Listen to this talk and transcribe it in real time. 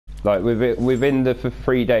Like within the for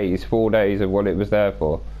 3 days, 4 days of what it was there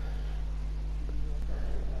for.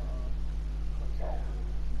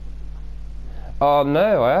 Oh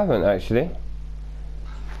no, I haven't actually.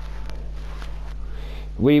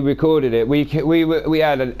 We recorded it. We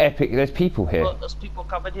had an epic. There's people here. Look, there's people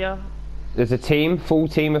coming here. There's a team, full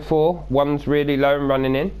team of 4. One's really low and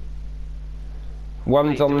running in.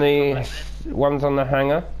 One's on the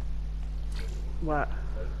hangar. What?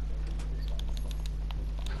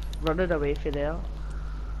 Running away from there.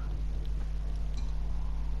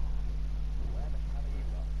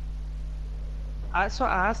 That's what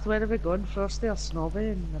I asked, where are we going first there, Snobby,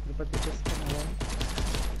 and everybody just came along.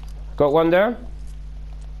 Got one down?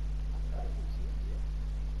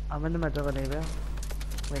 I'm in the middle of nowhere.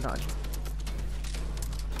 Wait on.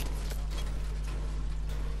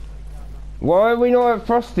 Why are we not at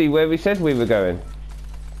Frosty where we said we were going?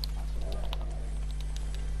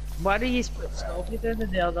 Why do you put Snobby down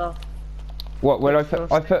in the other? What, when I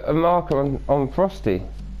put a marker on Frosty?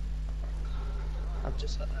 I've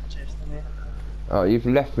just hit that chest in there. Oh, you've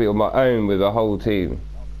left me on my own with a whole team.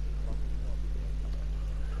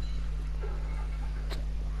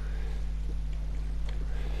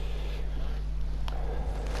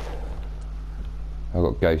 I've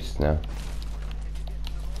got ghosts now.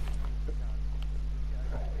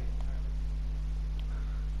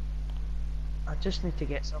 I just need to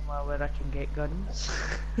get somewhere where I can get guns.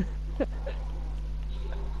 I'm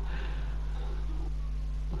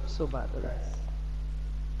so bad at this.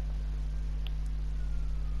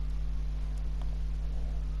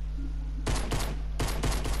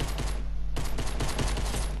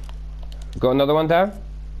 Got another one down? Well,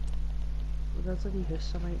 there's a wee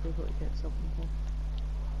house I might be able to get something for.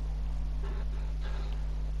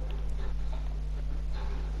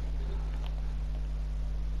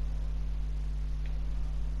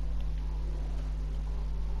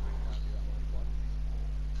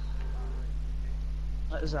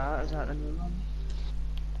 What is that? Is that the new one?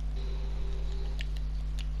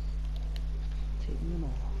 Taking them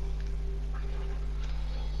all.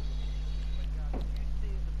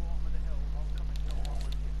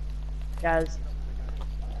 Guys,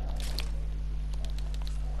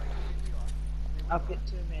 I've got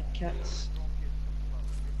 2 med kits.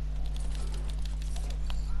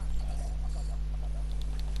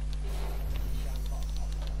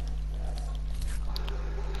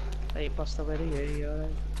 Right, Buster, where are you? You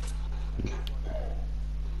alright?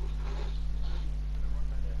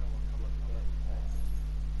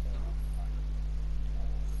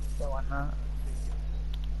 Still on that.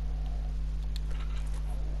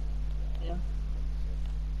 Yeah.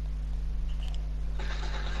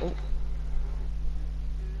 Oh.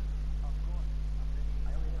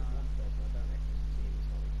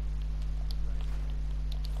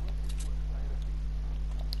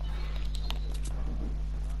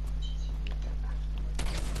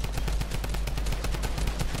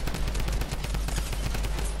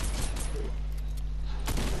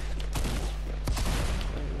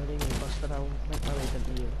 I'll make my way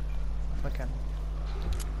into you if I can.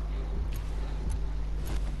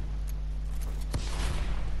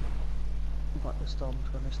 But the storm's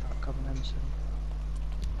going to start coming in soon.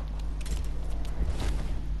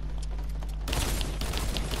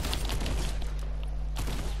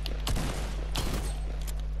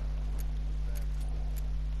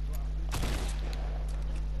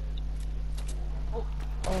 Oh,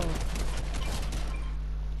 oh.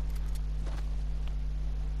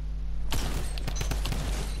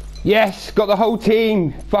 Yes, got the whole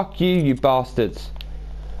team. Fuck you, you bastards.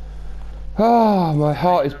 Ah, my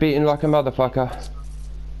heart is beating like a motherfucker.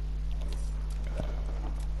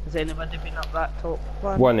 Has anybody been up that top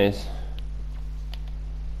one? One is.